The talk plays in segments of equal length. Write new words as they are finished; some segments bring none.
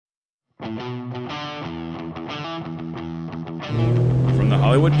From the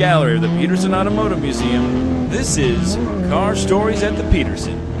Hollywood Gallery of the Peterson Automotive Museum, this is Car Stories at the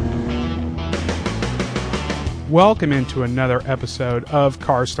Peterson. Welcome into another episode of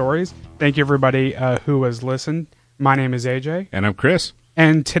Car Stories. Thank you, everybody who has listened. My name is AJ. And I'm Chris.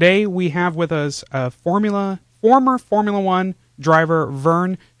 And today we have with us former Formula One driver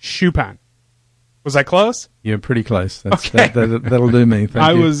Vern Schuppan. Was I close? You're pretty close. Okay. That'll do me.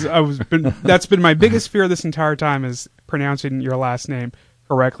 Thank you. That's been my biggest fear this entire time is pronouncing your last name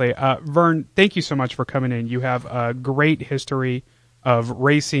correctly. Vern, thank you so much for coming in. You have a great history of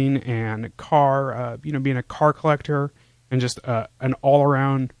racing and car, being a car collector and just an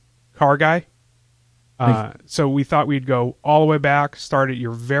all-around car guy. So we thought we'd go all the way back, start at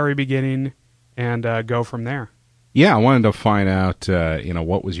your very beginning, and go from there. Yeah, I wanted to find out,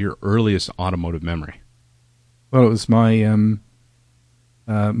 what was your earliest automotive memory? Well, it was my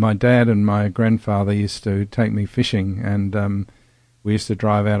my dad and my grandfather used to take me fishing, and we used to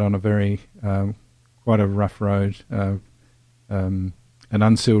drive out on a very quite a rough road, an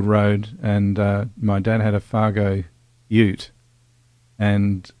unsealed road, and my dad had a Fargo ute,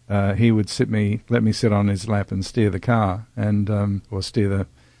 and he would let me sit on his lap and steer the car, and or steer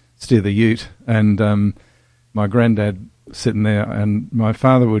the ute, and my granddad sitting there, and my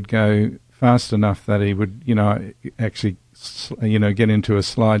father would go fast enough that he would, actually, get into a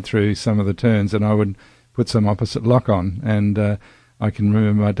slide through some of the turns, and I would put some opposite lock on, and I can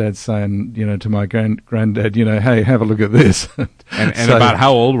remember my dad saying, to my granddad, hey, have a look at this. And so, about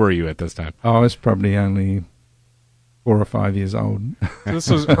how old were you at this time? I was probably only 4 or 5 years old. This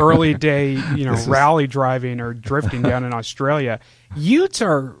was early day, rally driving or drifting down in Australia. Utes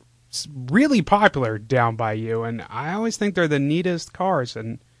are really popular down by you, and I always think they're the neatest cars,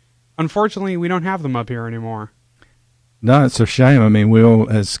 and unfortunately we don't have them up here anymore. No, it's a shame. I mean, we all,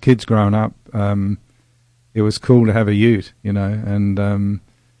 as kids growing up, it was cool to have a ute, and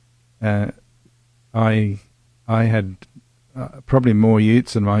I had probably more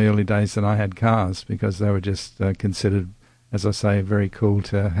utes in my early days than I had cars, because they were just considered, as I say, very cool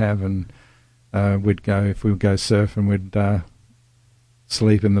to have, and if we would go surf, and we'd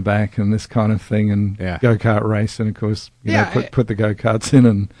sleep in the back and this kind of thing, and go-kart race, and of course put the go-karts in,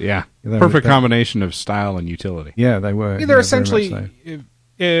 and perfect combination of style and utility. They were. They're essentially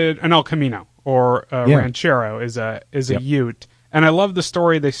an El Camino or a Ranchero is a ute, and I love the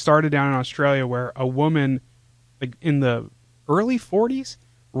story. They started down in Australia where a woman, like in the early 40s,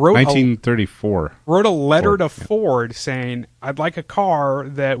 1934 wrote a letter to Ford saying, "I'd like a car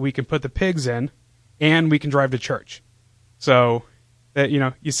that we can put the pigs in, and we can drive to church." So that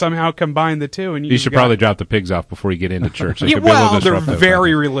you somehow combine the two, and you should probably drop the pigs off before you get into church. They're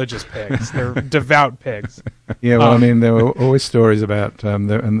very religious pigs. They're devout pigs. Yeah, well, I mean, there were always stories about, and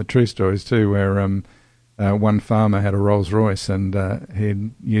the true stories too, where one farmer had a Rolls Royce, and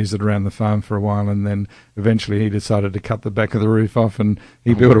he'd used it around the farm for a while, and then eventually he decided to cut the back of the roof off, and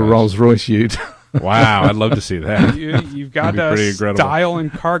he built a Rolls Royce ute. Wow, I'd love to see that. You've got style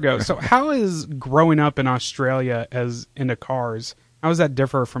and cargo. So how is growing up in Australia as into cars? How does that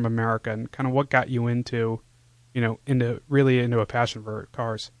differ from America, and kind of what got you into a passion for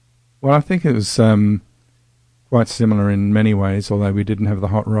cars? Well, I think it was quite similar in many ways, although we didn't have the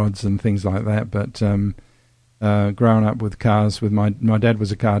hot rods and things like that. But growing up with cars, with my dad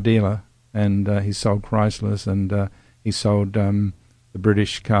was a car dealer, and he sold Chryslers, and he sold the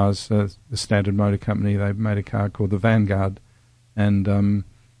British cars, the Standard Motor Company. They made a car called the Vanguard, and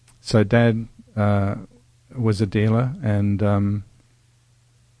so Dad was a dealer, and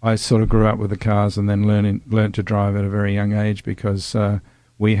I sort of grew up with the cars, and then learned to drive at a very young age, because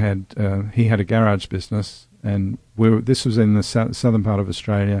he had a garage business, and this was in the southern part of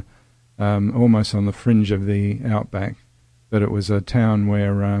Australia, almost on the fringe of the outback, but it was a town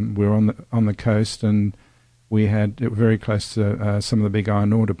where we were on the coast, and we had it very close to some of the big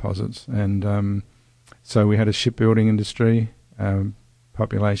iron ore deposits, and so we had a shipbuilding industry,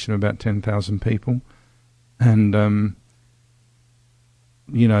 population of about 10,000 people, and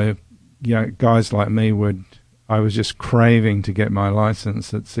guys like me I was just craving to get my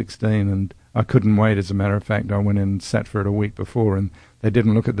license at 16, and I couldn't wait. As a matter of fact, I went and sat for it a week before, and they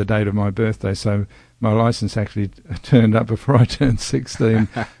didn't look at the date of my birthday, so my license actually turned up before I turned 16.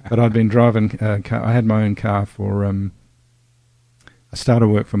 But I'd been driving I had my own car for I started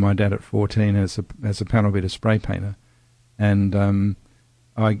work for my dad at 14 as a panel beater spray painter, and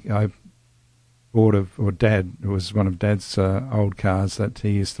I bought Dad, it was one of Dad's old cars that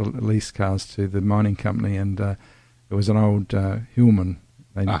he used to lease cars to the mining company, and it was an old Hillman,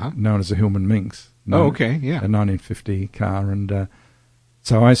 known as a Hillman Minx. Okay, yeah. A 1950 car, and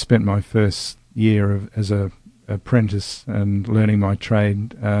so I spent my first year as a apprentice and learning my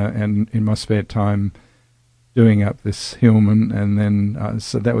trade, and in my spare time doing up this Hillman, and then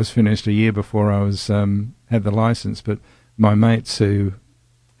so that was finished a year before I was had the license. But my mates who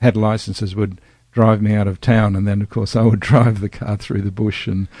had licenses would drive me out of town, and then of course I would drive the car through the bush,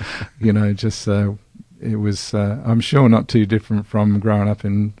 and just it was I'm sure not too different from growing up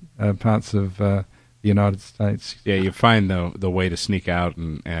in parts of the United States. Yeah, you find the way to sneak out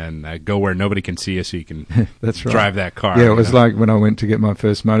and go where nobody can see you, so you can That's right. drive that car. Yeah, it was like when I went to get my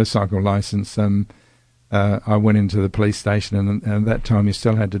first motorcycle license. I went into the police station, and at that time you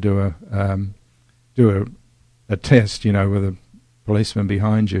still had to do a test, with a policeman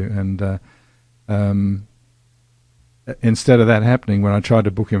behind you. And instead of that happening, when I tried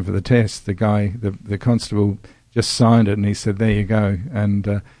to book him for the test, the guy, the constable, just signed it, and he said, "There you go."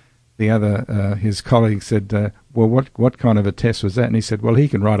 And the other, his colleague said, "Well, what kind of a test was that?" And he said, "Well, he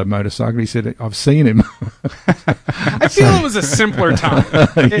can ride a motorcycle." He said, "I've seen him." I feel it was a simpler time.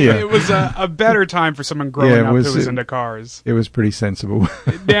 It was a better time for someone growing up who was into cars. It was pretty sensible.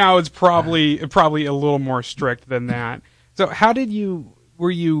 Now it's probably a little more strict than that. So when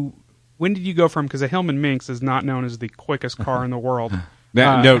did you go from, because a Hillman Minx is not known as the quickest car in the world.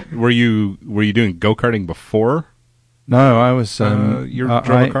 No, were you doing go-karting before? No, I was. You drove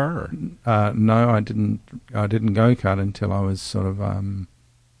a car? Or? No, I didn't. I didn't go kart until I was sort of, I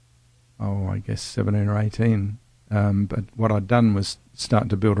guess 17 or 18. But what I'd done was start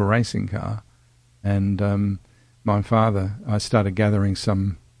to build a racing car, and my father, I started gathering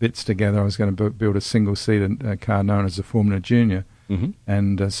some bits together. I was going to build a single-seater car known as the Formula Junior,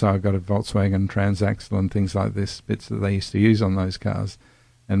 and so I got a Volkswagen transaxle and things like this, bits that they used to use on those cars.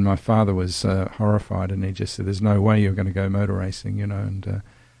 And my father was horrified, and he just said, "There's no way you're going to go motor racing," And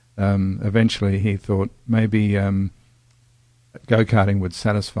eventually, he thought maybe go-karting would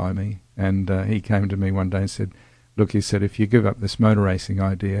satisfy me. And he came to me one day and said, "Look," he said, "if you give up this motor racing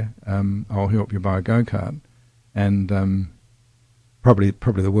idea, I'll help you buy a go-kart." And probably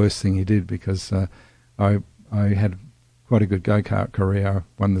the worst thing he did, because I had quite a good go-kart career. I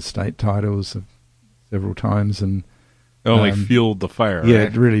won the state titles several times, and only fueled the fire. Yeah, right?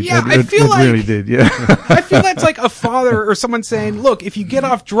 it really, Yeah, it really did. Yeah, I feel that's like a father or someone saying, "Look, if you get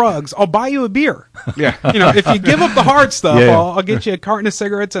off drugs, I'll buy you a beer." Yeah, If you give up the hard stuff, Yeah. I'll get you a carton of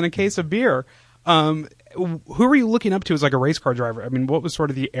cigarettes and a case of beer. Who were you looking up to as like a race car driver? I mean, what was sort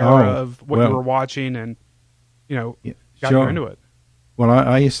of the era of what you were watching, and got you into it? Well,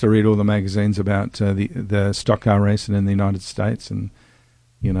 I used to read all the magazines about the stock car racing in the United States, and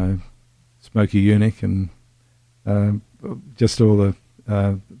Smokey Yunick, and just all the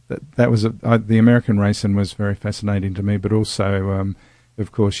that was the American racing was very fascinating to me, but also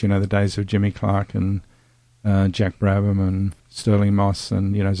of course the days of Jimmy Clark and Jack Brabham and Sterling Moss,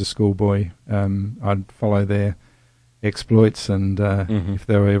 and as a schoolboy I'd follow their exploits, and if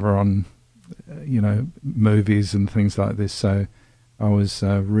they were ever on movies and things like this. So I was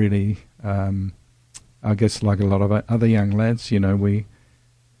really I guess like a lot of other young lads, we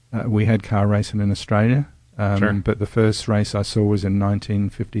had car racing in Australia. Sure. But the first race I saw was in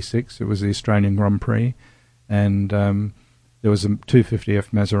 1956. It was the Australian Grand Prix, and there was a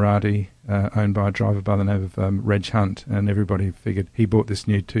 250F Maserati owned by a driver by the name of Reg Hunt, and everybody figured he bought this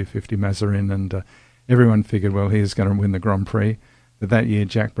new 250 Mazda in, and everyone figured, well, he's going to win the Grand Prix. But that year,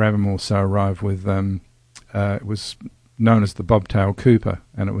 Jack Brabham also arrived with it was known as the Bobtail Cooper,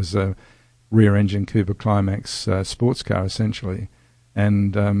 and it was a rear-engine Cooper Climax sports car essentially.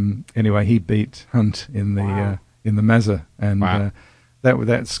 And anyway, he beat Hunt in the Mazda, and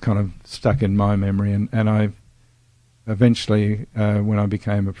that's kind of stuck in my memory. And I eventually, when I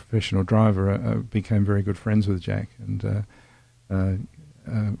became a professional driver, I became very good friends with Jack, and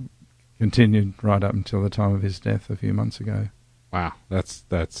continued right up until the time of his death a few months ago. Wow, that's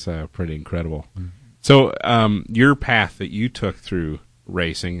pretty incredible. So your path that you took through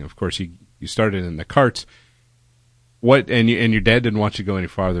racing, of course, you started in the karts. And your dad didn't want you to go any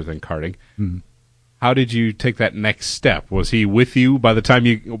farther than karting. Mm-hmm. How did you take that next step? Was he with you by the time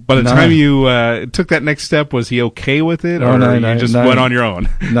you took that next step? Was he okay with it, or you just went on your own?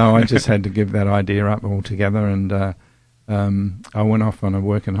 No, I just had to give that idea up altogether, and I went off on a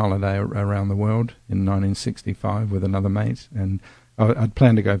working holiday around the world in 1965 with another mate, and I'd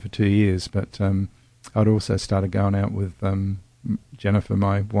planned to go for 2 years, but I'd also started going out with Jennifer,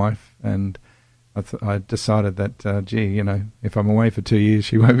 my wife, and I decided that, if I'm away for 2 years,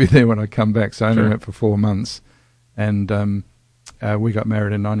 she won't be there when I come back. So I only went for 4 months. And we got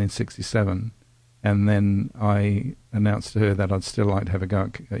married in 1967. And then I announced to her that I'd still like to have a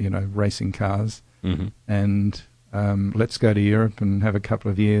go at, racing cars. Mm-hmm. And let's go to Europe and have a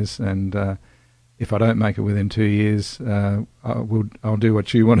couple of years, and if I don't make it within 2 years, I'll do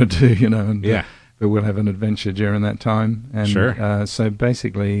what you want to do, you know. And, Yeah. but we'll have an adventure during that time. And, Sure. So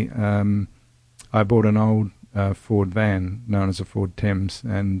basically, I bought an old Ford van known as a Ford Thames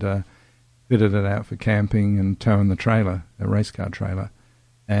and fitted it out for camping and towing the trailer, a race car trailer.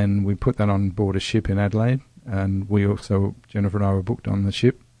 And we put that on board a ship in Adelaide. And we also, Jennifer and I, were booked on the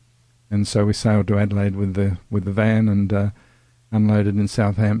ship. And so we sailed to Adelaide with the van and unloaded in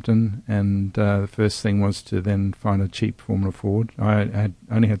Southampton. And the first thing was to then find a cheap Formula Ford. I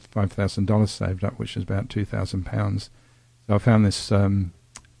only had $5,000 saved up, which is about £2,000. So I found this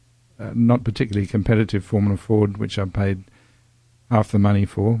not particularly competitive Formula Ford, which I paid half the money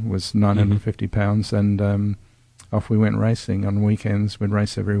for, was £950, and off we went racing on weekends. We'd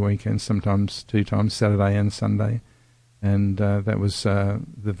race every weekend, sometimes 2 times, Saturday and Sunday. And that was the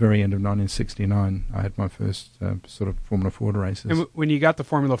very end of 1969. I had my first sort of Formula Ford races. And when you got the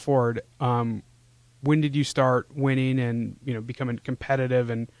Formula Ford, when did you start winning and becoming competitive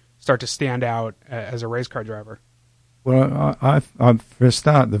and start to stand out as a race car driver? Well, I for a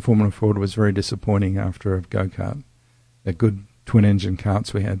start, the Formula Ford was very disappointing after a go-kart. A good twin-engine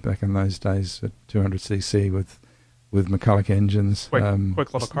karts we had back in those days at 200cc with McCulloch engines. Quick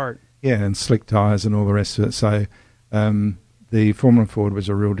little kart. Yeah, and slick tyres and all the rest of it. So the Formula Ford was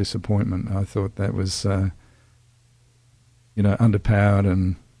a real disappointment. I thought that was, underpowered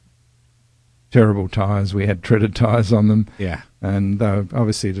and terrible tyres. We had treaded tyres on them. Yeah. And they were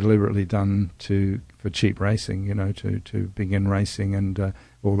obviously deliberately done for cheap racing, to begin racing, and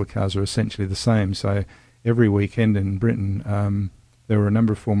all the cars are essentially the same. So every weekend in Britain, there were a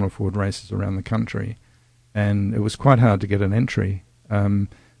number of Formula Ford races around the country, and it was quite hard to get an entry.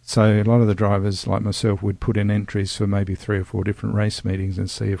 So a lot of the drivers, like myself, would put in entries for maybe 3 or 4 different race meetings and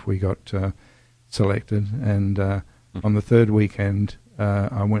see if we got selected. And on the third weekend,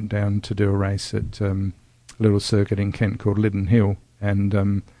 I went down to do a race at a little circuit in Kent called Liddon Hill,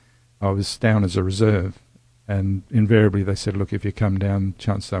 and I was down as a reserve. And invariably they said, look, if you come down,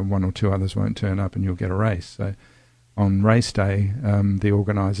 chances are 1 or 2 others won't turn up and you'll get a race. So on race day, the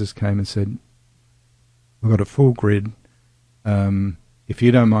organisers came and said, we've got a full grid. If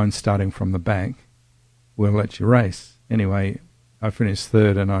you don't mind starting from the back, we'll let you race. Anyway, I finished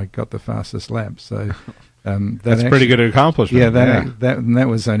third and I got the fastest lap. So that's pretty good accomplishment. Yeah, that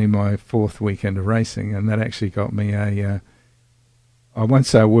was only my 4th weekend of racing, and that actually got me I won't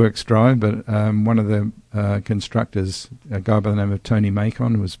say a works drive, but one of the constructors, a guy by the name of Tony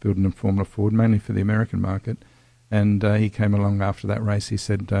Macon, was building a Formula Ford mainly for the American market, and he came along after that race. He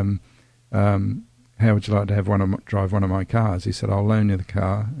said, how would you like to have drive one of my cars? He said, I'll loan you the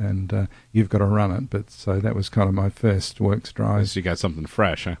car, and you've got to run it. But so that was kind of my first works drive. So you got something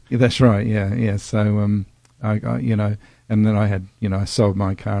fresh, huh? Yeah, that's right. Yeah. So I and then I had, I sold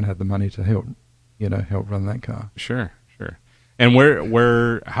my car and had the money to help run that car. Sure. And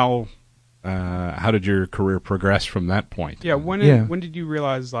how did your career progress from that point? Yeah. When did you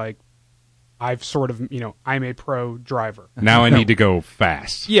realize, like, I've sort of, I'm a pro driver. Now I need to go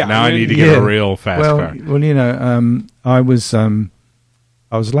fast. Yeah. Now I need to get a real fast car. Well, I was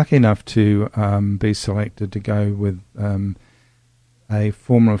lucky enough to be selected to go with a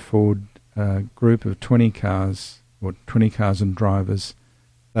Formula Ford group of 20 cars, or 20 cars and drivers.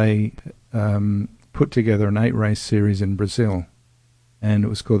 They put together an 8-race series in Brazil, and it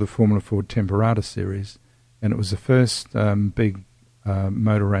was called the Formula Ford Temporada Series, and it was the first big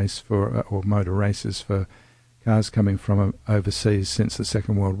motor races for cars coming from overseas since the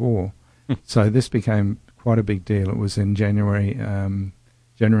Second World War. So this became quite a big deal. It was in January and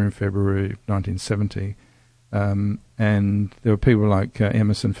February of 1970, and there were people like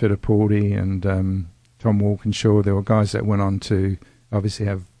Emerson Fittipaldi and Tom Walkinshaw. There were guys that went on to obviously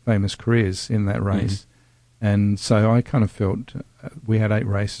have famous careers in that race. And so I kind of felt we had 8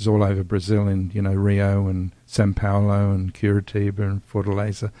 races all over Brazil in, Rio and São Paulo and Curitiba and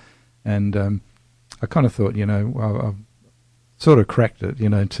Fortaleza. And I kind of thought, I've sort of cracked it,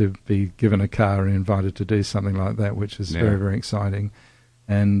 to be given a car and invited to do something like that, which is very, very exciting.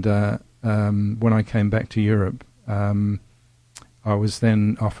 And when I came back to Europe, I was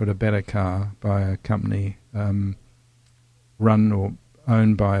then offered a better car by a company run or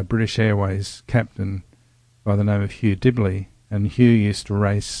owned by a British Airways captain by the name of Hugh Dibley, and Hugh used to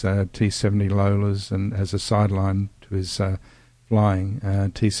race T70 Lolas and as a sideline to his flying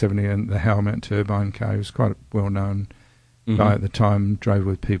T70 and the Howmet turbine car. He was quite a well-known guy at the time, drove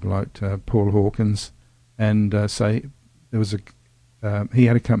with people like Paul Hawkins, and so there was he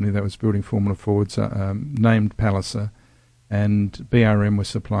had a company that was building Formula Fords named Palliser, and BRM was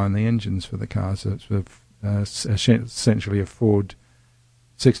supplying the engines for the cars. So it's essentially a Ford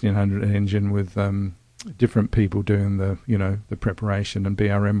 1600 engine with different people doing the preparation, and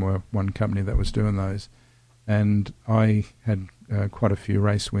BRM were one company that was doing those. And I had quite a few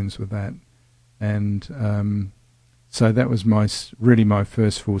race wins with that. And so that was my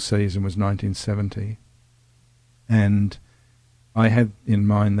first full season was 1970. And I had in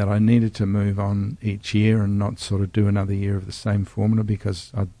mind that I needed to move on each year and not sort of do another year of the same formula,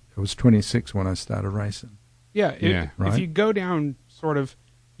 because I was 26 when I started racing. Yeah, right? If you go down sort of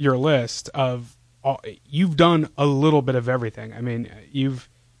your list of you've done a little bit of everything. I mean, you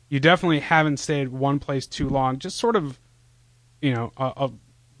definitely haven't stayed one place too long. Just sort of,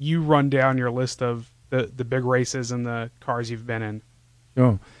 you run down your list of the big races and the cars you've been in.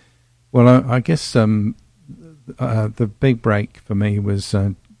 Sure. Well, I guess the big break for me was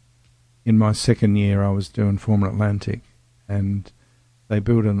in my second year. I was doing Formula Atlantic, and they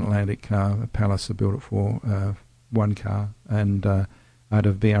built an Atlantic car. Palace built it for one car, and I had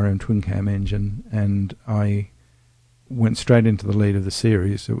a BRM twin cam engine, and I went straight into the lead of the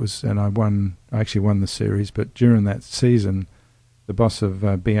series. I actually won the series, but during that season, the boss of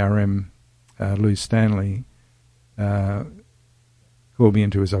BRM, Lou Stanley, called me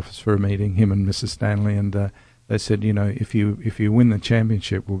into his office for a meeting, him and Mrs. Stanley, and they said, if you win the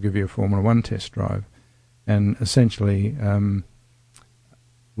championship, we'll give you a Formula One test drive. And essentially,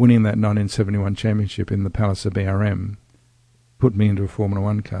 winning that 1971 championship in the Palace of BRM put me into a Formula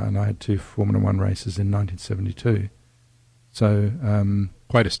One car, and I had 2 Formula One races in 1972. So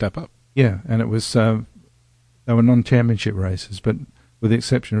quite a step up. Yeah, and it was they were non-championship races, but with the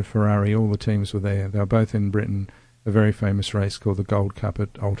exception of Ferrari, all the teams were there. They were both in Britain, a very famous race called the Gold Cup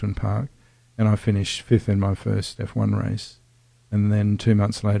at Alton Park, and I finished 5th in my first F1 race. And then 2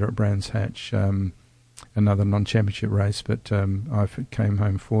 months later at Brands Hatch, another non-championship race, but I came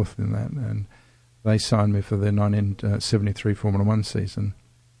home 4th in that, and they signed me for the 1973 Formula One season.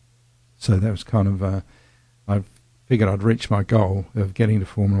 So that was kind of, I figured I'd reach my goal of getting to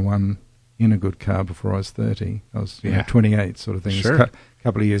Formula One in a good car before I was 30. I was 28 sort of thing. Sure. It was a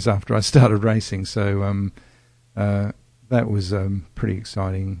couple of years after I started racing, so that was pretty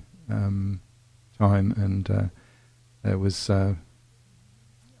exciting time, and it was...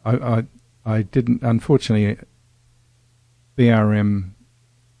 I didn't, unfortunately, BRM,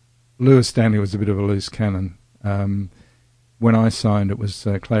 Lewis Stanley was a bit of a loose cannon. When I signed, it was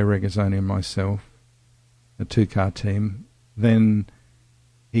Clay Regazzoni and myself, a 2-car team. Then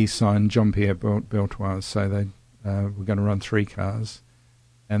he signed Jean-Pierre Beltoise, so they were going to run 3 cars.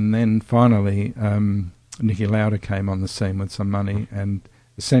 And then finally, Niki Lauda came on the scene with some money, and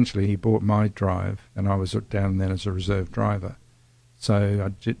essentially he bought my drive, and I was down then as a reserve driver. So I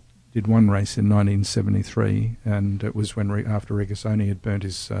did one race in 1973, and it was when after Regazzoni had burnt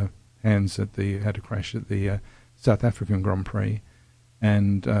his hands had a crash at the South African Grand Prix,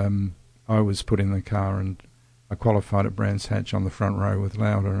 and I was put in the car, and I qualified at Brands Hatch on the front row with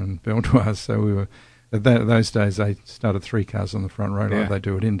Lauda and Beltoise. So we were at those days they started 3 cars on the front row like they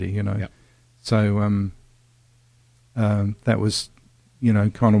do at Indy, Yep. So that was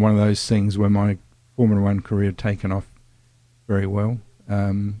kind of one of those things where my Formula One career had taken off very well.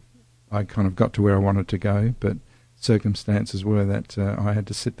 I kind of got to where I wanted to go, but circumstances were that I had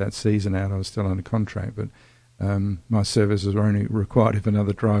to sit that season out. I was still under contract, but my services were only required if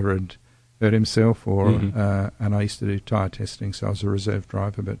another driver had hurt himself, or and I used to do tyre testing, so I was a reserve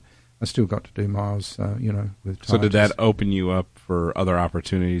driver, but I still got to do miles, with tyre. So did that open you up for other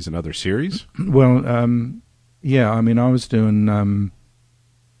opportunities in other series? Well, yeah, I mean, I was doing,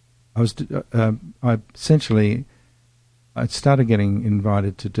 I started getting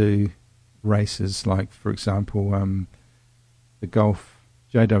invited to do races like, for example, the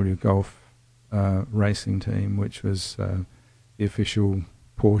JW Golf racing team, which was the official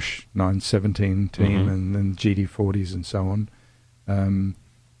Porsche 917 team, and then GT40s and so on.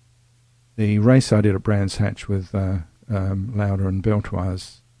 The race I did at Brands Hatch with Lauda and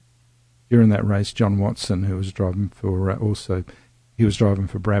Beltoise, during that race, John Watson, who was driving for he was driving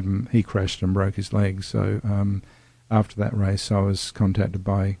for Brabham, he crashed and broke his leg. So after that race, I was contacted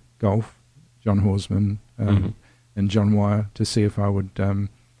by Golf, John Horsman, and John Wire, to see if I would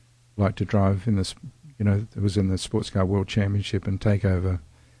like to drive in this, it was in the Sports Car World Championship, and take over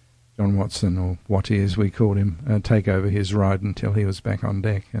John Watson, or Watty as we called him, take over his ride until he was back on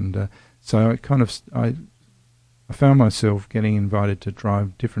deck. And so I found myself getting invited to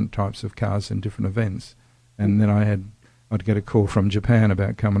drive different types of cars in different events. And then I'd get a call from Japan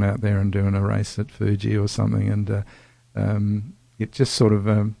about coming out there and doing a race at Fuji or something, and it just sort of,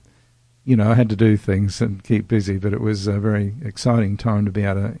 I had to do things and keep busy, but it was a very exciting time to be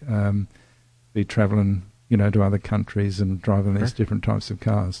able to be travelling to other countries and driving these different types of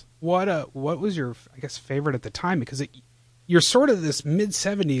cars. What was your, I guess, favorite at the time? Because you're sort of this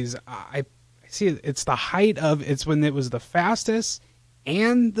mid-70s. I see it's the height of, it's when it was the fastest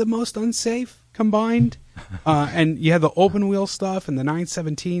and the most unsafe combined. And you had the open wheel stuff and the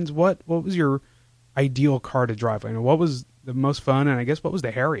 917s. What was your ideal car to drive? I mean, what was the most fun, and I guess what was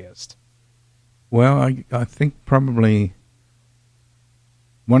the hairiest? Well, I think probably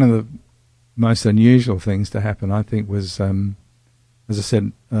one of the most unusual things to happen, I think, was, as I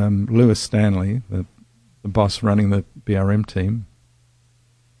said, Lewis Stanley, the boss running the BRM team,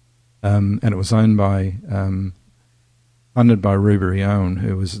 and it was owned by, funded by Rubery Owen,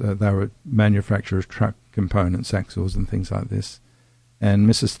 who was, they were manufacturers of truck components, axles and things like this. And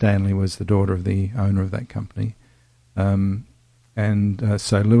Mrs. Stanley was the daughter of the owner of that company. So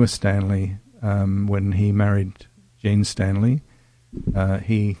Lewis Stanley, when he married Jean Stanley,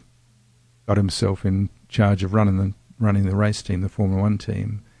 he got himself in charge of running the race team, the Formula One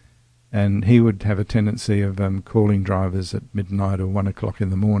team, and he would have a tendency of calling drivers at midnight or 1 o'clock in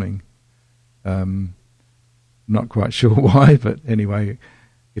the morning. Not quite sure why, but anyway,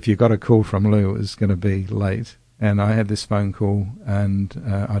 if you got a call from Lou, it was going to be late. And I had this phone call, and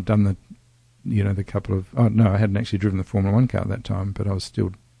I'd done the couple of... Oh, no, I hadn't actually driven the Formula One car at that time, but I was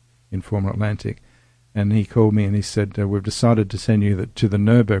still in Formula Atlantic. And he called me and he said, we've decided to send you to the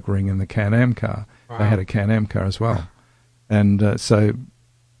Nürburgring in the Can-Am car. Wow. They had a Can-Am car as well. And so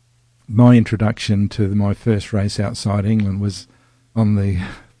my introduction to my first race outside England was on the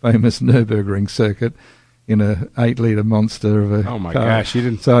famous Nürburgring circuit in a 8-litre monster of a car. Oh my gosh, you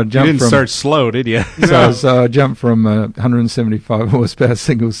didn't start slow, did you? So I jumped from 175 horsepower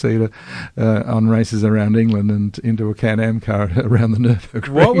single-seater on races around England and into a Can-Am car around the Nürburgring.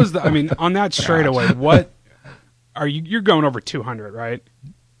 What was on that straightaway, what you're going over 200, right?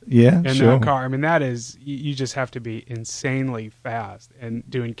 Yeah, in sure. that car. I mean, that is, you just have to be insanely fast and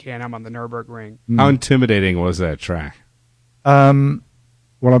doing Can-Am on the Nürburgring. How intimidating was that track?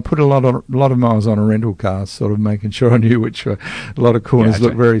 Well, I put a lot of miles on a rental car, sort of making sure I knew which a lot of corners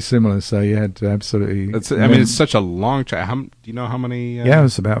looked very similar, so you had to absolutely... it's such a long track. Do you know how many... Yeah, it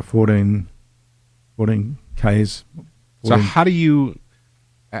was about 14 Ks. 14. So how do you...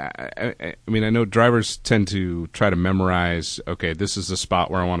 I know drivers tend to try to memorize, okay, this is the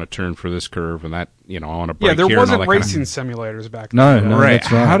spot where I want to turn for this curve, and that, I want to brake here. Yeah, there wasn't racing kind of... simulators back then. No, right.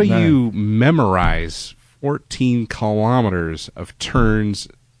 That's right. How do you memorize 14 kilometers of turns,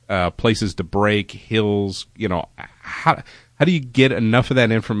 places to brake, hills? How do you get enough of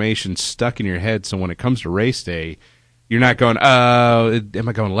that information stuck in your head so when it comes to race day, you're not going, am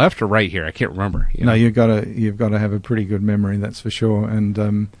I going left or right here? I can't remember. No, you've got to have a pretty good memory, that's for sure.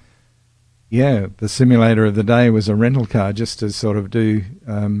 And the simulator of the day was a rental car just to sort of do,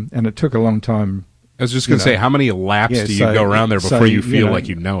 and it took a long time. I was just going to say, how many laps do you go around there before you feel like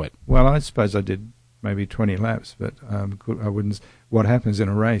you know it? Well, I suppose I did maybe 20 laps, but I wouldn't. What happens in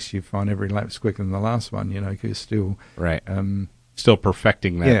a race, you find every lap's quicker than the last one, because you're still... Right. Still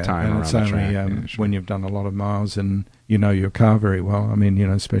perfecting that time and around the track. Only when you've done a lot of miles and you know your car very well. I mean,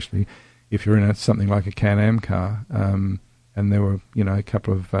 especially if you're in something like a Can-Am car, and there were, a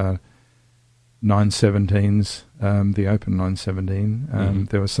couple of 917s, the Open 917.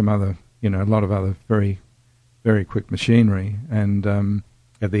 There was some other, a lot of other very, very quick machinery. And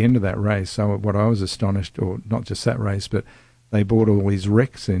at the end of that race, so what I was astonished, or not just that race, but they brought all these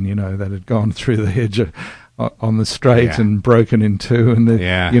wrecks in, that had gone through the hedge on the straight and broken in two, and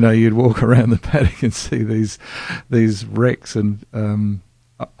you'd walk around the paddock and see these wrecks, and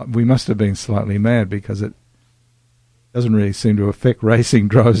we must have been slightly mad because it doesn't really seem to affect racing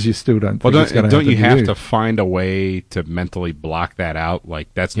drivers. You still don't think it's going to happen. Don't you have to find a way to mentally block that out?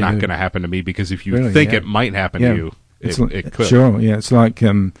 Like, that's not going to happen to me, because if you think it might happen to you, it could. Sure, yeah. It's like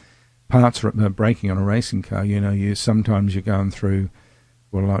parts braking on a racing car. Sometimes you're going through,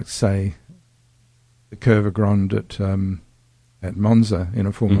 well, like say, the Curva Grande at Monza in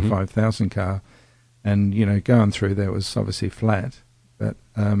a Formula 5000 car, and going through there was obviously flat, but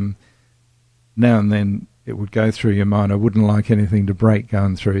now and then it would go through your mind, I wouldn't like anything to break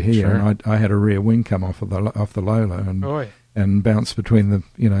going through here. Sure. And I had a rear wing come off the Lola and bounce between the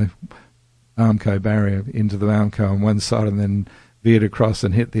Armco barrier into the Armco on one side, and then veered across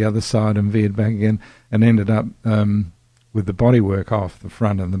and hit the other side and veered back again, and ended up with the bodywork off the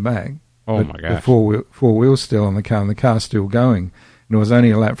front and the back. Oh my gosh! The four wheels still on the car, and the car's still going. And it was only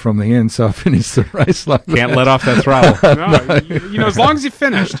a lap from the end, so I finished the race like that. Can't let off that throttle. No, as long as you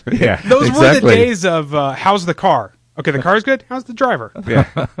finished. Yeah, those were the days of how's the car? Okay, the car's good. How's the driver? Yeah.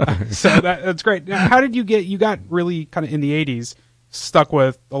 So that's great. Now, how did you got really kind of in the 80s stuck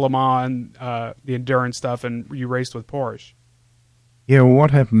with the Le Mans, the endurance stuff, and you raced with Porsche. Yeah, well,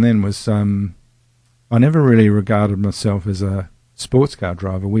 what happened then was I never really regarded myself as a sports car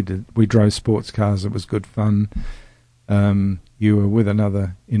driver. We drove sports cars. It was good fun. You were with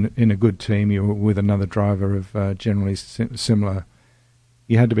another in a good team. You were with another driver of generally similar.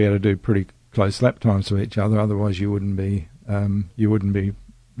 You had to be able to do pretty close lap times to each other. Otherwise, you wouldn't be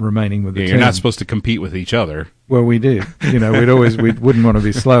remaining with the team. You're not supposed to compete with each other. Well, we did. We wouldn't want to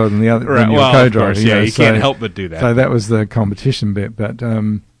be slower than the other than your co-driver. You can't help but do that. So that was the competition bit. But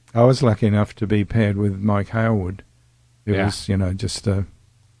I was lucky enough to be paired with Mike Hailwood, who was just a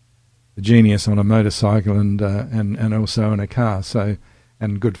genius on a motorcycle and also in a car. So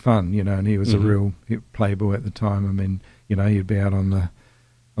and good fun, and he was a real playboy at the time. I mean, he'd be out on the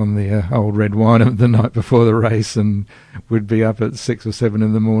old red wine the night before the race, and would be up at 6 or 7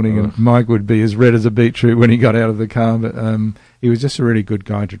 in the morning, and Mike would be as red as a beetroot when he got out of the car. But he was just a really good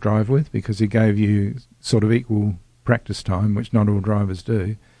guy to drive with because he gave you sort of equal practice time, which not all drivers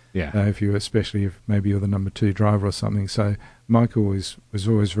do. Yeah. Especially if maybe you're the number 2 driver or something. So Mike was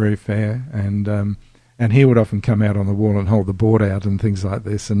always very fair, and he would often come out on the wall and hold the board out and things like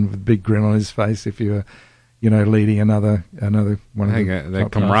this, and with a big grin on his face if you were leading another one. I think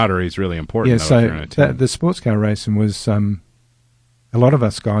that camaraderie is really important. Yeah, so the sports car racing was a lot of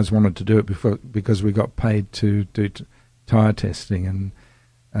us guys wanted to do it because we got paid to do tyre testing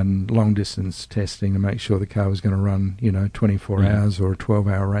and long distance testing to make sure the car was going to run 24 hours or a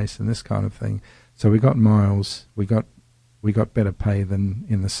 12-hour race and this kind of thing. So we got miles, we got better pay than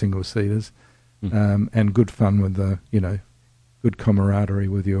in the single seaters, and good fun with the good camaraderie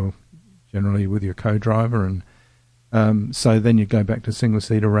with your co-driver, and so then you go back to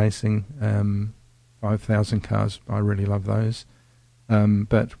single-seater racing, 5,000 cars. I really love those.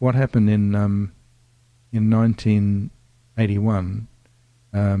 But what happened in 1981,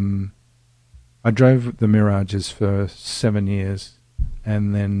 I drove the Mirages for 7 years,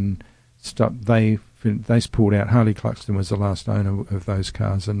 and then stopped. They pulled out. Harley Cluxton was the last owner of those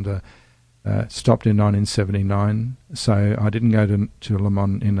cars, and stopped in 1979, so I didn't go to Le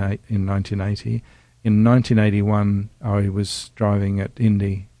Mans in 1980. In 1981, I was driving at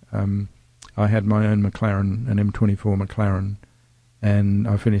Indy. I had my own McLaren, an M24 McLaren, and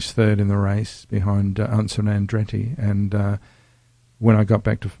I finished 3rd in the race behind Unser and Andretti. And when I got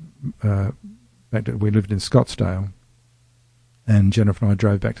back to we lived in Scottsdale, and Jennifer and I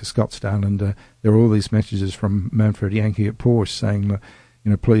drove back to Scottsdale, and there were all these messages from Manfred Yankee at Porsche saying,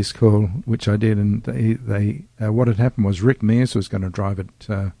 please call, which I did, and they what had happened was Rick Mears was going to drive at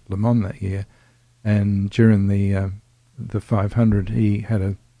Le Mans that year, and during the 500 they had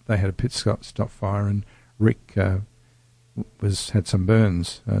a pit stop fire, and Rick had some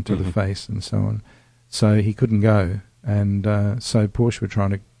burns to the face and so on, so he couldn't go, and so Porsche were trying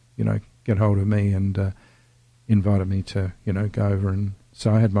to get hold of me and invited me to go over, and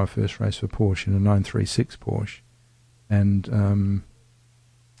so I had my first race for Porsche in a 936 Porsche, and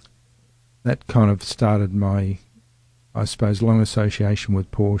that kind of started my, I suppose, long association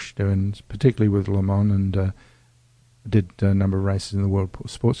with Porsche, and particularly with Le Mans, and did a number of races in the World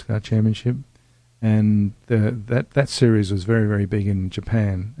Sports Car Championship, and that series was very, very big in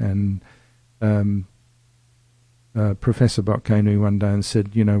Japan, and Professor Bott came to me one day and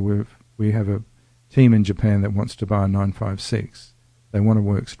said, we have a team in Japan that wants to buy a 956. They want a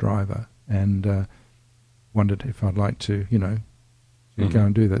works driver, and wondered if I'd like to, go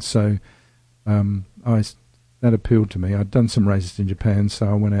and do that. So that appealed to me. I'd done some races in Japan, so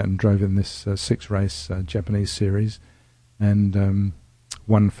I went out and drove in this 6-race Japanese series, and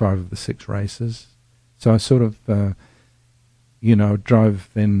won 5 of the 6 races. So I sort of, drove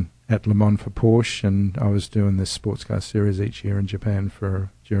then at Le Mans for Porsche, and I was doing this sports car series each year in Japan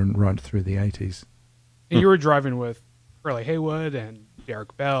right through the 80s. And you were driving with Curly Haywood and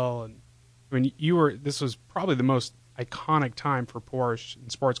Derek Bell, and I mean, this was probably the most iconic time for Porsche in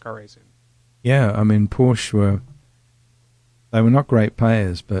sports car racing. Yeah, I mean, Porsche they were not great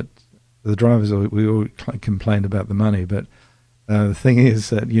payers, but the drivers, we all complained about the money, but the thing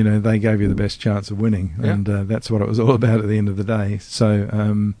is that, they gave you the best chance of winning, and that's what it was all about at the end of the day.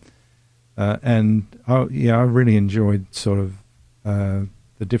 So, and I really enjoyed sort of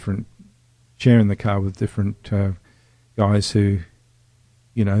the different, sharing the car with different guys who,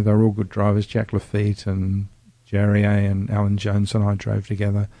 they're all good drivers. Jack Lafitte and Jerry A. and Alan Jones and I drove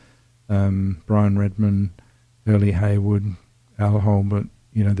together. Brian Redman, Curly Haywood, Al Holbert.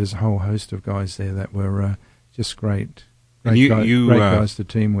 There's a whole host of guys there that were just great guys to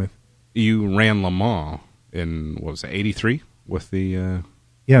team with. You ran Le Mans in, what was it, 83 with the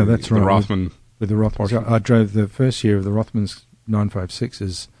that's right. Rothman. With the Rothmans. I drove the first year of the Rothmans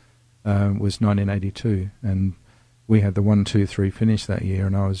 956s was 1982, and we had the 1, 2, 3 finish that year,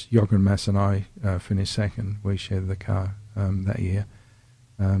 and I was Jochen Mass and I finished second. We shared the car that year,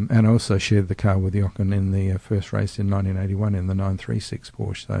 and I also shared the car with Jochen in the first race in 1981 in the 936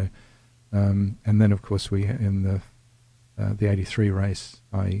 Porsche. So, and then of course in the 83 race,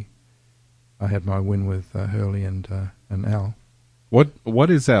 I had my win with Hurley and Al. What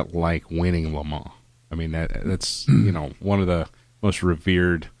is that like, winning Le Mans? I mean, that's one of the most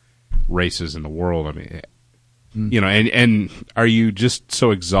revered races in the world. I mean, and are you just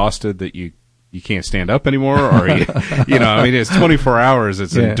so exhausted that you can't stand up anymore, or I mean, it's 24 hours.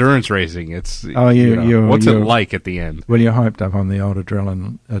 It's endurance racing. It's what's it like at the end? Well, you're hyped up on the old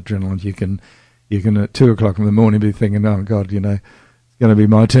adrenaline. You can at 2:00 in the morning be thinking, oh God, it's going to be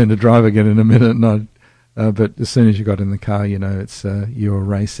my turn to drive again in a minute. And but as soon as you got in the car, it's you're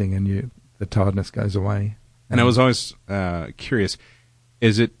racing and the tiredness goes away. And I was always curious: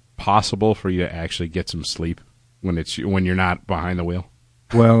 is it possible for you to actually get some sleep when you're not behind the wheel?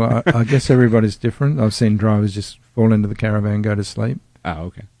 Well, I guess everybody's different. I've seen drivers just fall into the caravan, go to sleep. Oh,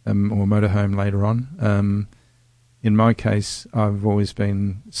 okay. Or motorhome later on. In my case, I've always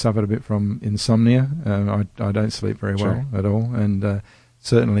suffered a bit from insomnia. I don't sleep very well at all. And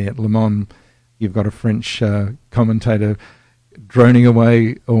certainly at Le Mans, you've got a French commentator droning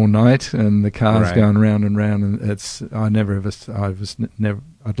away all night, and the car's going round and round. And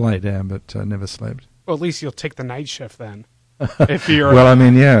I'd lay down, but never slept. Well, at least you'll take the night shift then. If you're well, I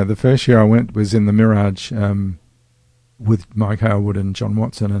mean, the first year I went was in the Mirage with Mike Harewood and John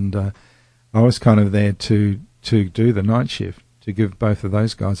Watson, and I was kind of there to do the night shift, to give both of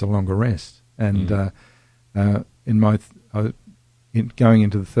those guys a longer rest. And going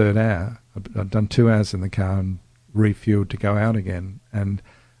into the third hour, I'd done 2 hours in the car and refueled to go out again, and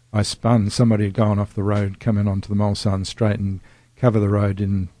I spun. Somebody had gone off the road, come in onto the Mulsanne Straight and cover the road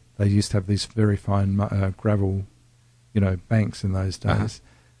in. They used to have these very fine gravel, banks in those days,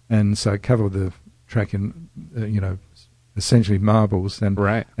 and so covered the track in, essentially marbles. And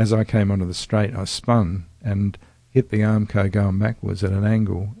as I came onto the straight, I spun and hit the Armco going backwards at an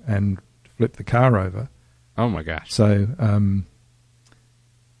angle and flipped the car over. Oh my gosh! So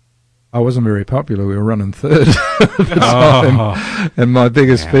I wasn't very popular. We were running third at the time, and my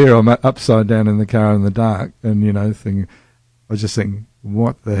biggest fear, I'm upside down in the car in the dark, and I was just thinking,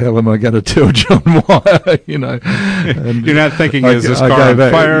 what the hell am I going to tell John Wire? And you're not thinking, is this car on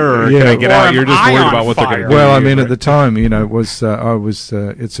fire, or can I get out? You're just worried about what they're going to do. Well, I mean, at the time,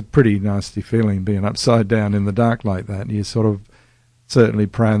 it's a pretty nasty feeling being upside down in the dark like that. You're sort of certainly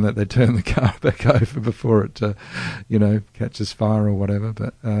praying that they turn the car back over before it, catches fire or whatever.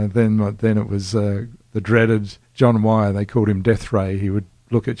 But then it was the dreaded John Wire. They called him Death Ray. He would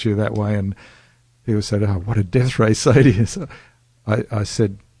look at you that way, and people said, "Oh, what did Death Ray say to you?" So I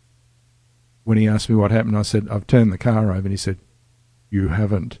said, when he asked me what happened, I said, "I've turned the car over." And he said, "You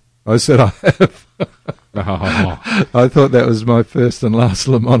haven't." I said, "I have." I thought that was my first and last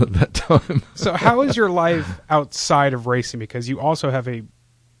Le Mans at that time. So how is your life outside of racing? Because you also have a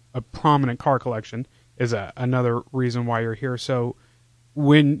prominent car collection, is another reason why you're here. So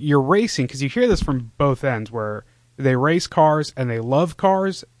when you're racing, because you hear this from both ends, where they race cars and they love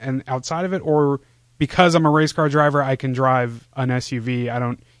cars, and outside of it, or because I'm a race car driver, I can drive an SUV. I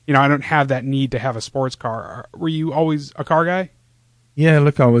don't have that need to have a sports car. Were you always a car guy? Yeah,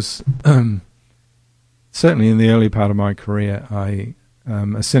 look, I was certainly in the early part of my career.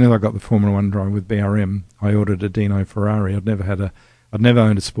 As soon as I got the Formula One drive with BRM, I ordered a Dino Ferrari. I'd never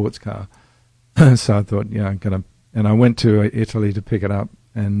owned a sports car, so I thought, and I went to Italy to pick it up,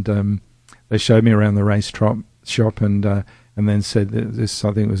 and they showed me around the race shop, and then said, this,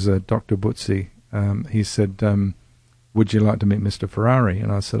 I think it was Dr. Buzzi. He said, "Would you like to meet Mr. Ferrari?"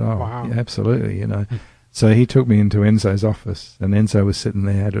 And I said, "Oh, wow. Yeah, absolutely." So he took me into Enzo's office, and Enzo was sitting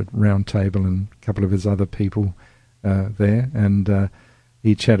there at a round table, and a couple of his other people there, and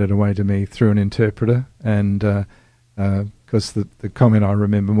he chatted away to me through an interpreter. And because the comment I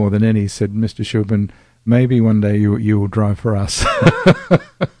remember more than any, he said, "Mr. Schuppan, maybe one day you will drive for us."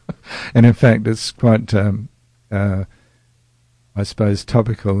 And in fact, it's quite, I suppose,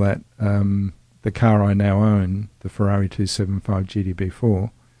 topical that the car I now own, the Ferrari 275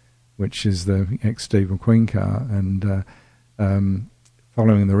 GTB4, which is the ex-Steve McQueen car, and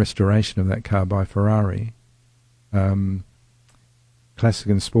following the restoration of that car by Ferrari, Classic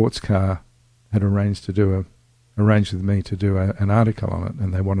and Sports Car had arranged with me to do an article on it,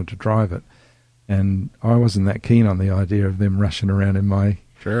 and they wanted to drive it. And I wasn't that keen on the idea of them rushing around in my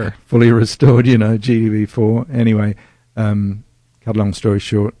fully restored, GTB4. Anyway, cut a long story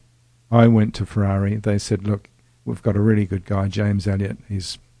short, I went to Ferrari. They said, "Look, we've got a really good guy, James Elliott.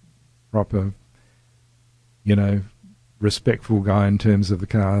 He's proper, respectful guy in terms of the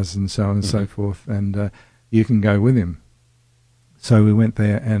cars and so on and so forth, and you can go with him. So we went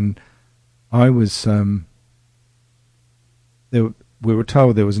there, and I was we were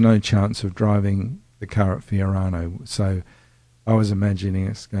told there was no chance of driving the car at Fiorano, so I was imagining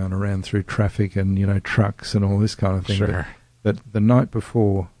us going around through traffic and trucks and all this kind of thing. Sure. But the night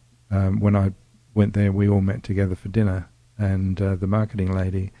before, when I went there, we all met together for dinner, and the marketing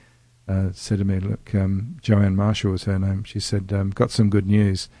lady said to me, look, Joanne Marshall was her name. She said, got some good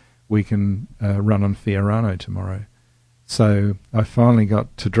news. We can run on Fiorano tomorrow. So I finally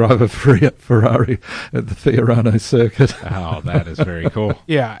got to drive a Ferrari at the Fiorano circuit. Oh, that is very cool.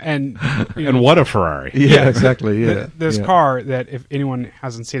 Yeah, and and what a Ferrari. Yeah, exactly. Yeah, this car that, if anyone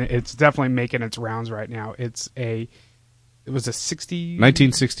hasn't seen it, it's definitely making its rounds right now. It was a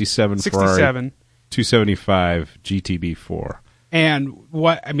 1967 Ferrari 275 GTB 4. And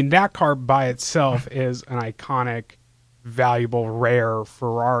that car by itself is an iconic, valuable, rare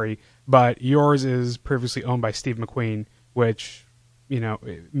Ferrari, but yours is previously owned by Steve McQueen, which,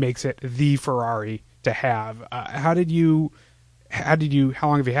 it makes it the Ferrari to have. How long have you had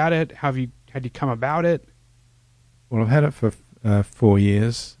it? How had you come about it? Well, I've had it for 4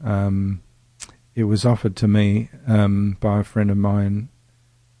 years. It was offered to me by a friend of mine,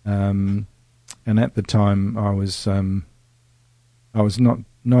 and at the time I was not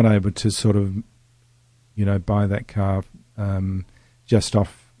able to sort of, buy that car just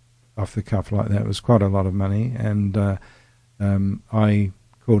off the cuff like that. It was quite a lot of money, and I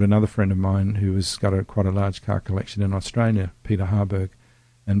called another friend of mine who has got quite a large car collection in Australia, Peter Harburg,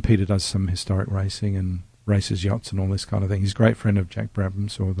 and Peter does some historic racing and races yachts and all this kind of thing. He's a great friend of Jack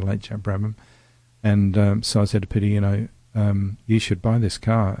Brabham's, or the late Jack Brabham. And so I said to Peter, you should buy this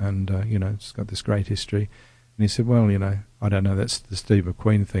car, and, it's got this great history. And he said, well, I don't know, that's the Steve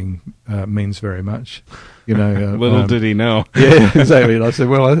McQueen thing means very much. Little did he know. Yeah, exactly. And I said,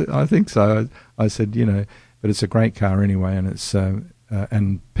 well, I think so. I said, but it's a great car anyway, and it's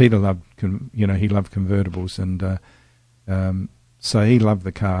and Peter loved, he loved convertibles, and so he loved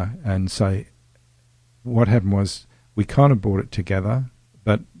the car. And so what happened was we kind of bought it together,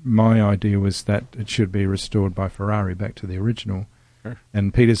 but my idea was that it should be restored by Ferrari back to the original. Sure.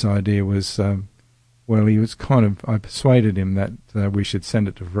 And Peter's idea was, he was I persuaded him that we should send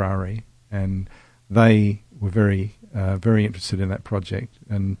it to Ferrari, and they were very, very interested in that project,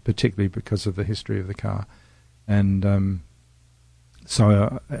 and particularly because of the history of the car. And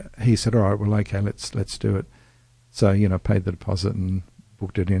so he said, all right, well, okay, let's do it. So, paid the deposit and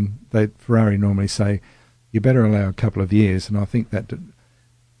booked it in. Ferrari normally say, you better allow a couple of years, and I think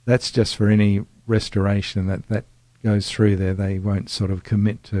that's just for any restoration that goes through there. They won't sort of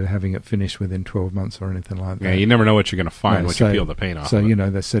commit to having it finished within 12 months or anything like that. Yeah, you never know what you're going to find once you peel the paint off. So,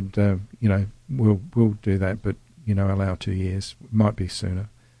 they said, we'll do that, but, allow 2 years. It might be sooner.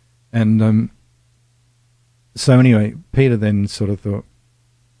 And so anyway, Peter then sort of thought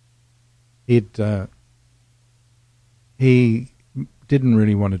he didn't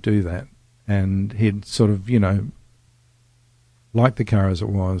really want to do that, and he'd sort of, liked the car as it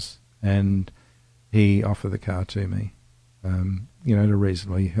was, and he offered the car to me, at a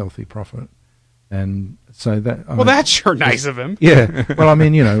reasonably healthy profit. And so that... that's sure nice of him. Yeah.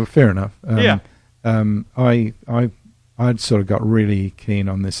 Well, fair enough. Yeah. I'd sort of got really keen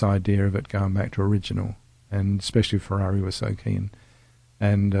on this idea of it going back to original, and especially Ferrari was so keen.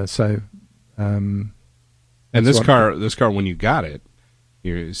 And and this car, when you got it,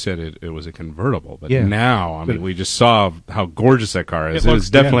 you said it was a convertible, but now, we just saw how gorgeous that car is.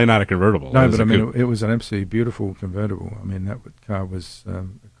 It's definitely not a convertible. No, but it was an absolutely beautiful convertible. That car was a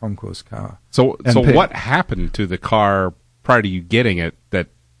concourse car. So what happened to the car prior to you getting it that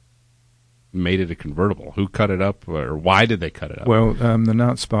made it a convertible? Who cut it up, or why did they cut it up? Well, the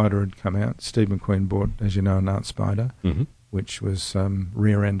Nart Spider had come out. Steve McQueen bought, as you know, a Nart Spider, which was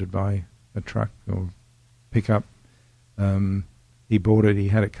rear-ended by a truck or pickup. He bought it, he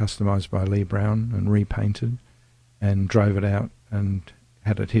had it customised by Lee Brown and repainted, and drove it out and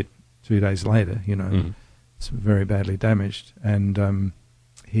had it hit 2 days later, It's very badly damaged. And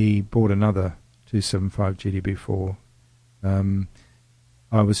he bought another 275 GTB4.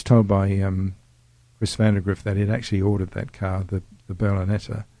 I was told by Chris Vandergriff that he'd actually ordered that car, the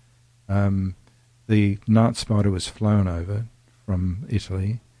Berlinetta. The Nart Spider was flown over from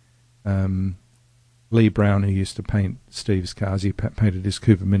Italy. Lee Brown, who used to paint Steve's cars, he painted his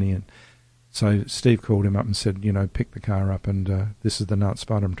Cooper Mini, and so Steve called him up and said, pick the car up, and this is the Nart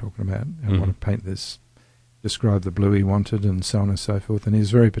Spider I'm talking about. I want to paint this. described the blue he wanted and so on and so forth. And he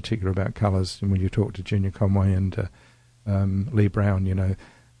was very particular about colours. And when you talk to Junior Conway and Lee Brown,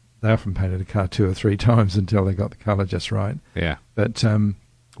 they often painted a car 2 or 3 times until they got the colour just right. Yeah. But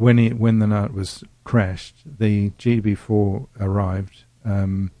when the Nut was crashed, the GTB4 arrived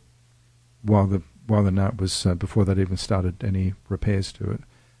while the Nut was before they'd even started any repairs to it,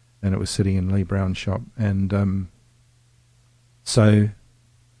 and it was sitting in Lee Brown's shop. And so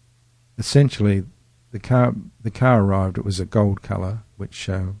essentially, the car arrived. It was a gold colour, which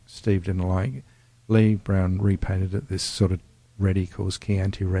Steve didn't like. Lee Brown repainted it this sort of red he calls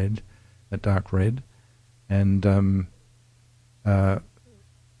Chianti red, a dark red, and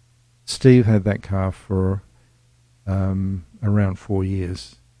Steve had that car for around 4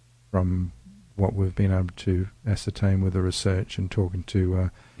 years, from what we've been able to ascertain with the research and talking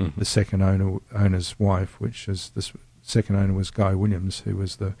to the second owner's wife, which is this second owner was Guy Williams, who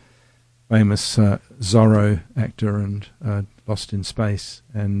was the famous Zorro actor and Lost in Space.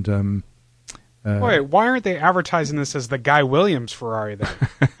 And wait, why aren't they advertising this as the Guy Williams Ferrari then?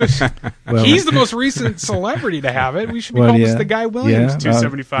 well, He's the most recent celebrity to have it. We should be calling this the Guy Williams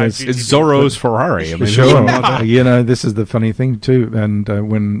 275 GTB. It's Zorro's Ferrari. I mean, sure. This is the funny thing too. And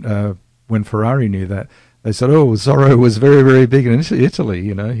when Ferrari knew that, they said, "Oh, Zorro was very, very big in Italy."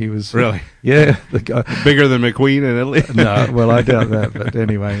 He was really, yeah, the guy, bigger than McQueen in Italy. No, well, I doubt that. But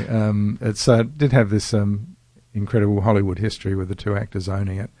anyway, it did have this incredible Hollywood history with the two actors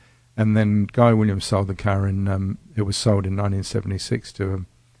owning it. And then Guy Williams sold the car it was sold in 1976 to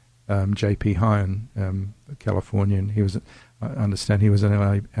J.P. Hine, a Californian. I understand he was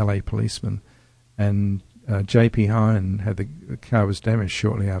an LA policeman. And J.P. Hine had the car was damaged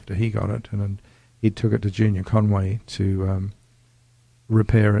shortly after he got it, and he took it to Junior Conway to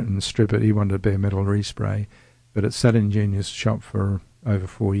repair it and strip it. He wanted a bare metal respray, but it sat in Junior's shop for over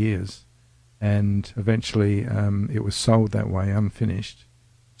 4 years. And eventually it was sold that way, unfinished,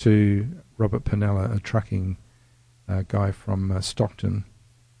 to Robert Piniella, a trucking guy from Stockton,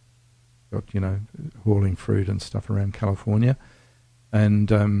 hauling fruit and stuff around California. And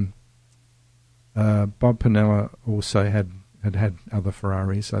Bob Piniella also had other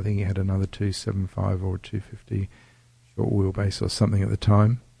Ferraris. I think he had another 275 or 250 short wheelbase or something at the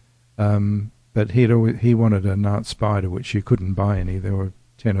time. But he wanted a Nart Spider, which you couldn't buy any. There were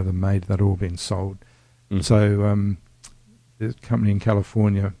 10 of them made. They'd all been sold. Mm. So the company in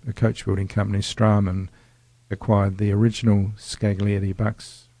California, a coach building company, Straumann, acquired the original Scaglietti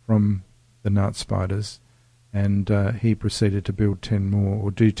Bucks from the Nart Spiders, and he proceeded to build 10 more,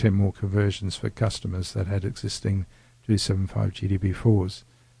 or do 10 more conversions for customers that had existing 275 GTB4s.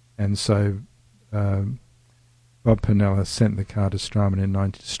 And so Bob Piniella sent the car to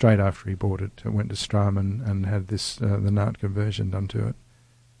Straumann straight after he bought it. It went to Straumann and had the Nart conversion done to it.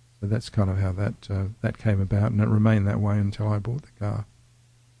 So that's kind of how that came about, and it remained that way until I bought the car.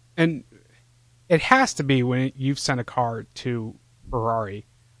 And it has to be when you've sent a car to Ferrari,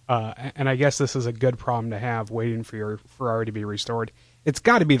 and I guess this is a good problem to have, waiting for your Ferrari to be restored. It's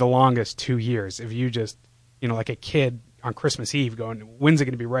got to be the longest 2 years if you just, like a kid on Christmas Eve going, when's it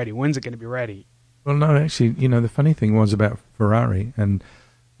going to be ready? When's it going to be ready? Well, no, actually, the funny thing was about Ferrari, and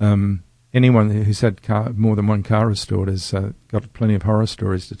anyone who's had more than one car restored has got plenty of horror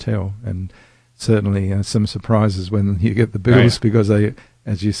stories to tell, and certainly some surprises when you get the bills, because they,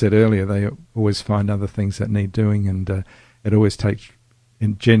 as you said earlier, they always find other things that need doing, and it always takes,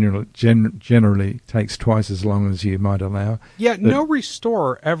 generally takes twice as long as you might allow. Yeah, no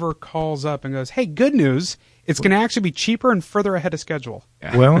restorer ever calls up and goes, "Hey, good news, it's going to actually be cheaper and further ahead of schedule."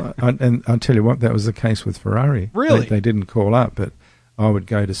 Yeah. Well, and I'll tell you what, that was the case with Ferrari. Really? They didn't call up, but I would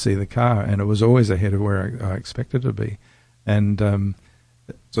go to see the car, and it was always ahead of where I expected it to be. And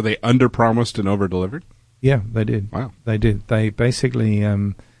so they under-promised and over-delivered? Yeah, they did. Wow. They did. They basically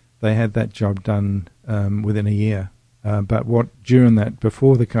they had that job done within a year. But during that,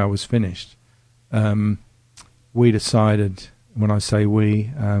 before the car was finished, we decided, when I say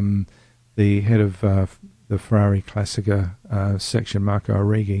we, the head of the Ferrari Classica section, Marco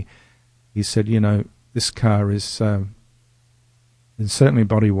Arrighi, he said, this car is... and certainly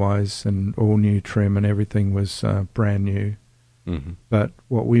body-wise and all new trim and everything was brand new. Mm-hmm. But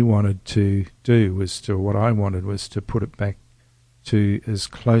what I wanted was to put it back to as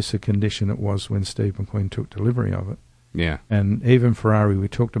close a condition it was when Steve McQueen took delivery of it. Yeah. And even Ferrari, we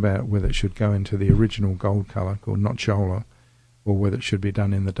talked about whether it should go into the original gold colour called Nocciola, or whether it should be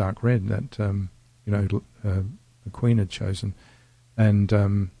done in the dark red that McQueen had chosen.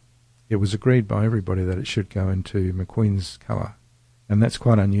 And it was agreed by everybody that it should go into McQueen's colour. And that's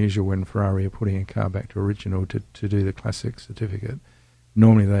quite unusual when Ferrari are putting a car back to original to do the classic certificate.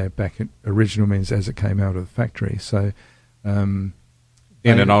 normally they're back at original means as it came out of the factory. So, and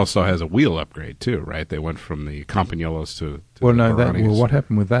it also has a wheel upgrade too, right? They went from the Campagnolos to well, the no, Ferraris. what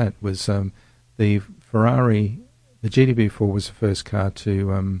happened with that was the Ferrari, the GTB4 was the first car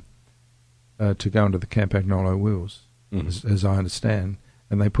to go under the Campagnolo wheels, as I understand,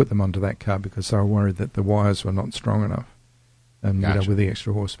 and they put them onto that car because they were worried that the wires were not strong enough, Gotcha. with the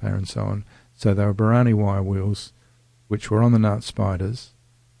extra horsepower and so on. So they were Barani wire wheels, which were on the Nut Spiders,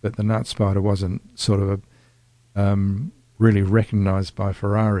 but the Nut Spider wasn't sort of really recognised by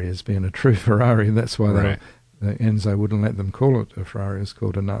Ferrari as being a true Ferrari, and that's why Enzo wouldn't let them call it a Ferrari. It was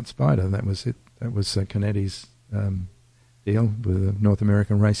called a Nut Spider. That was it. That was Canetti's deal with the North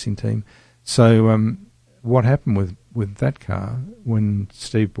American racing team. So what happened with that car when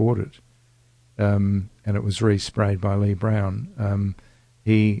Steve bought it, and it was resprayed by Lee Brown,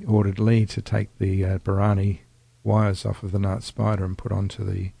 he ordered Lee to take the Barani wires off of the Nut Spider and put onto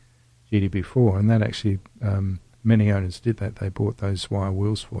the GTB4, and that actually many owners did that. They bought those wire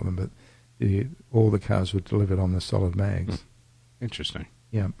wheels for them, but all the cars were delivered on the solid mags. Interesting.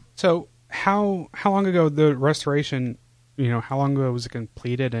 Yeah. So how long ago the restoration? How long ago was it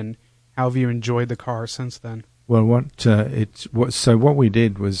completed, and how have you enjoyed the car since then? Well, what we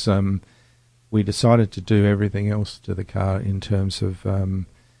did was we decided to do everything else to the car in terms of all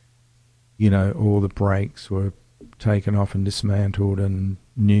the brakes were taken off and dismantled, and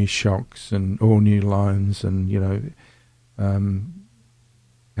new shocks and all new lines, and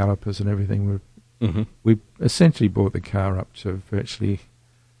calipers and everything. We essentially brought the car up to virtually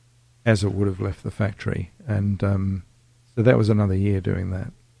as it would have left the factory, and so that was another year doing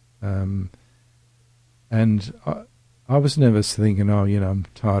that. And I was nervous, thinking, I'm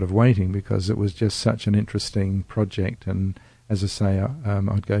tired of waiting, because it was just such an interesting project. And as I say,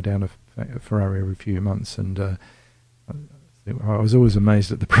 I'd go down to Ferrari every few months, and I was always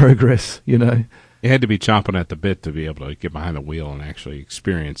amazed at the progress. You had to be chomping at the bit to be able to get behind the wheel and actually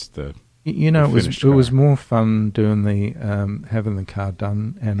experience the. It was more fun doing the having the car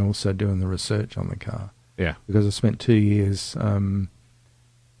done and also doing the research on the car. Yeah, because I spent 2 years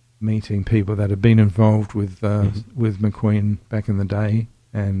meeting people that had been involved with McQueen back in the day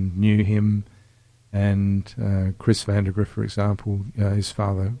and knew him, and Chris Vandergriff, for example, his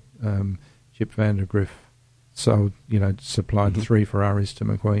father, Chip Vandergriff, supplied 3 Ferraris to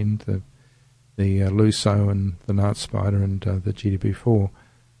McQueen, the Lusso and the Nut Spider and the GTB4,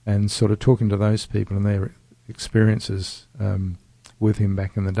 and sort of talking to those people and their experiences with him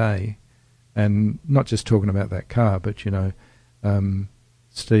back in the day. And not just talking about that car, but,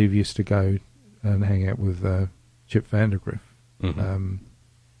 Steve used to go and hang out with Chip Vandergriff. They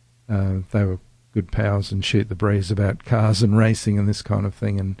were good pals and shoot the breeze about cars and racing and this kind of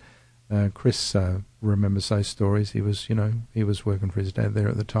thing. And Chris remembers those stories. He was working for his dad there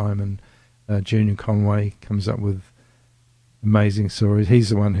at the time, and Junior Conway comes up with amazing stories. He's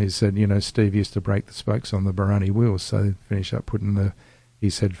the one who said, Steve used to break the spokes on the Barani wheels, so they finish up putting he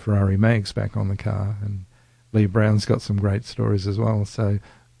said Ferrari mags back on the car. And Lee Brown's got some great stories as well. So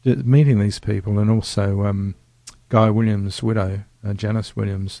meeting these people, and also Guy Williams' widow, Janice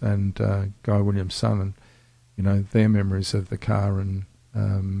Williams, and Guy Williams' son, and their memories of the car and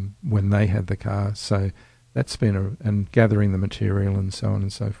when they had the car. So that's been and gathering the material and so on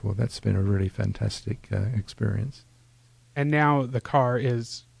and so forth. That's been a really fantastic experience. And now the car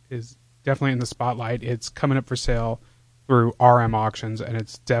is definitely in the spotlight. It's coming up for sale through RM Auctions, and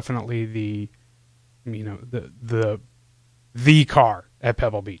it's definitely the car at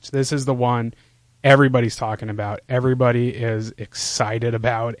Pebble Beach. This is the one everybody's talking about, everybody is excited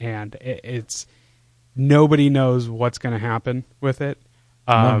about, and it's nobody knows what's going to happen with it.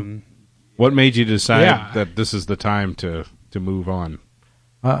 What made you decide that this is the time to move on?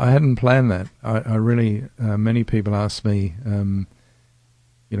 I hadn't planned that. I really, many people ask me,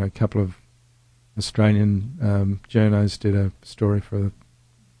 a couple of Australian journos did a story for,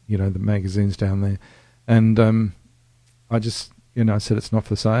 the magazines down there. And I just, I said it's not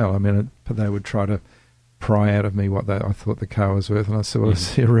for sale. I mean, they would try to pry out of me what I thought the car was worth. And I said, well,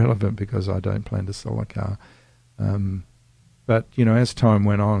 it's irrelevant because I don't plan to sell a car. But, as time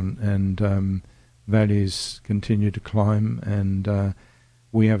went on and values continued to climb, and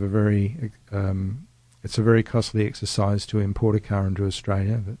we have it's a very costly exercise to import a car into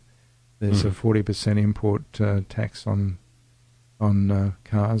Australia. But there's a 40% import tax on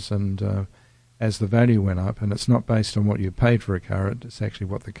cars, and as the value went up, and it's not based on what you paid for a car, it's actually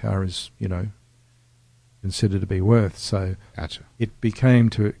what the car is, considered to be worth. So gotcha. It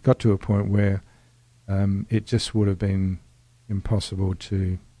got to a point where it just would have been impossible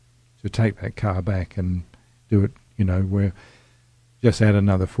to take that car back and do it, where just add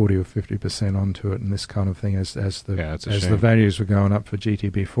another 40 or 50% onto it and this kind of thing as the values were going up for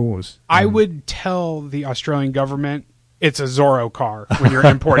GTB4s. I would tell the Australian government it's a Zorro car when you're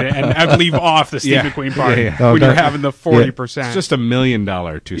importing it, and I'd leave off the Steve McQueen part when you're having the 40%. It's just $1 million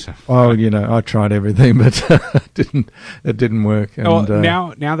Tucson. Oh, I tried everything, but it didn't work. And,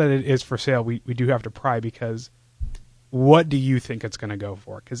 now that it is for sale, we do have to pry, because what do you think it's going to go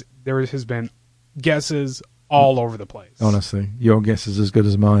for? Because there has been guesses all over the place. Honestly, your guess is as good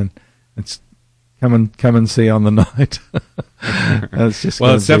as mine. It's come and see on the night. It's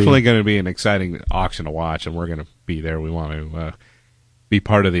definitely going to be an exciting auction to watch, and we're going to be there. We want to be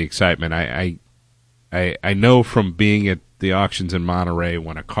part of the excitement. I know from being at the auctions in Monterey,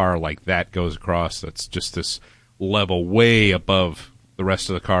 when a car like that goes across, that's just this level way above the rest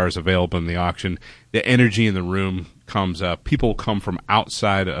of the cars available in the auction, the energy in the room comes up. People come from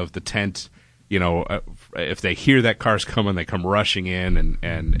outside of the tent. If they hear that car's coming, they come rushing in,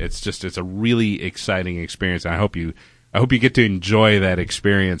 and it's a really exciting experience. And I hope you get to enjoy that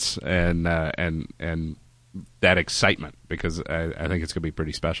experience and that excitement, because I think it's going to be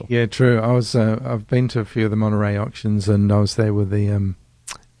pretty special. Yeah, true. I've been to a few of the Monterey auctions, and I was there with the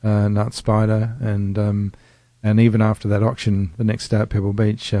Nut Spider, and even after that auction, the next day at Pebble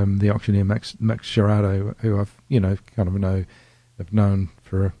Beach, the auctioneer Max Gerardo, who I've have known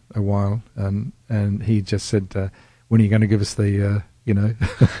for a while, and he just said, "When are you going to give us the the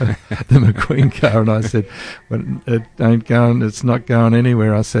McQueen car?" And I said, "Well, it ain't going. It's not going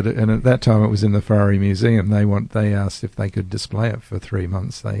anywhere." I said, and at that time it was in the Ferrari Museum. They asked if they could display it for 3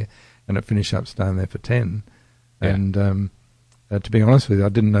 months. And it finished up staying there for 10. Yeah. And to be honest with you, I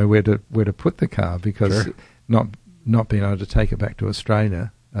didn't know where to put the car, because not being able to take it back to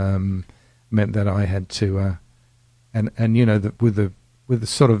Australia meant that I had to. With the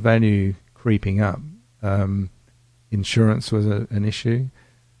sort of value creeping up, insurance was an issue.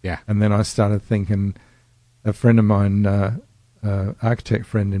 Yeah. And then I started thinking, a friend of mine, architect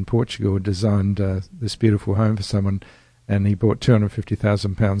friend in Portugal, designed this beautiful home for someone, and he bought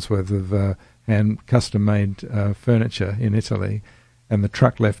 £250,000 worth of hand custom-made furniture in Italy. And the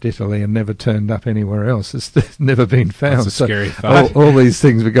truck left Italy and never turned up anywhere else. It's never been found. That's a scary thought. All these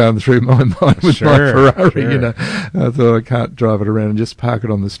things were going through my mind with my Ferrari. I thought, I can't drive it around and just park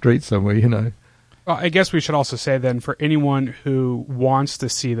it on the street somewhere. Well, I guess we should also say then, for anyone who wants to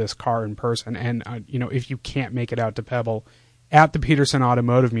see this car in person, and if you can't make it out to Pebble, at the Peterson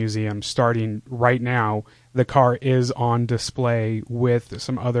Automotive Museum, starting right now, the car is on display with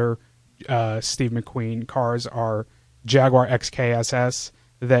some other Steve McQueen cars. Our Jaguar XKSS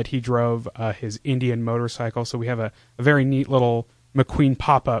that he drove, his Indian motorcycle. So we have a very neat little McQueen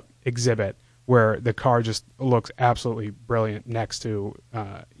pop-up exhibit where the car just looks absolutely brilliant next to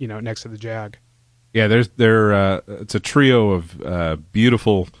the Jag. Yeah, it's a trio of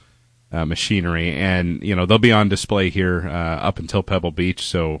beautiful machinery, and they'll be on display here up until Pebble Beach.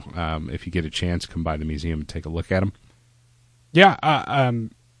 So if you get a chance, come by the museum and take a look at them. Yeah,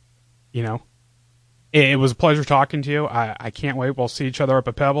 it was a pleasure talking to you. I can't wait. We'll see each other up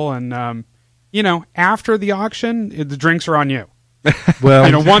at Pebble, and after the auction, the drinks are on you.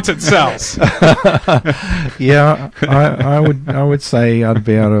 Well, once it sells. Yeah, I would say I'd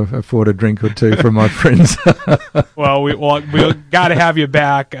be able to afford a drink or two from my friends. Well, we'll got to have you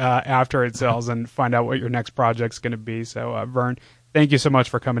back after it sells and find out what your next project's going to be. So, Vern, thank you so much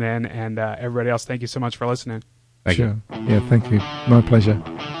for coming in, and everybody else, thank you so much for listening. Thank you. Yeah, thank you. My pleasure.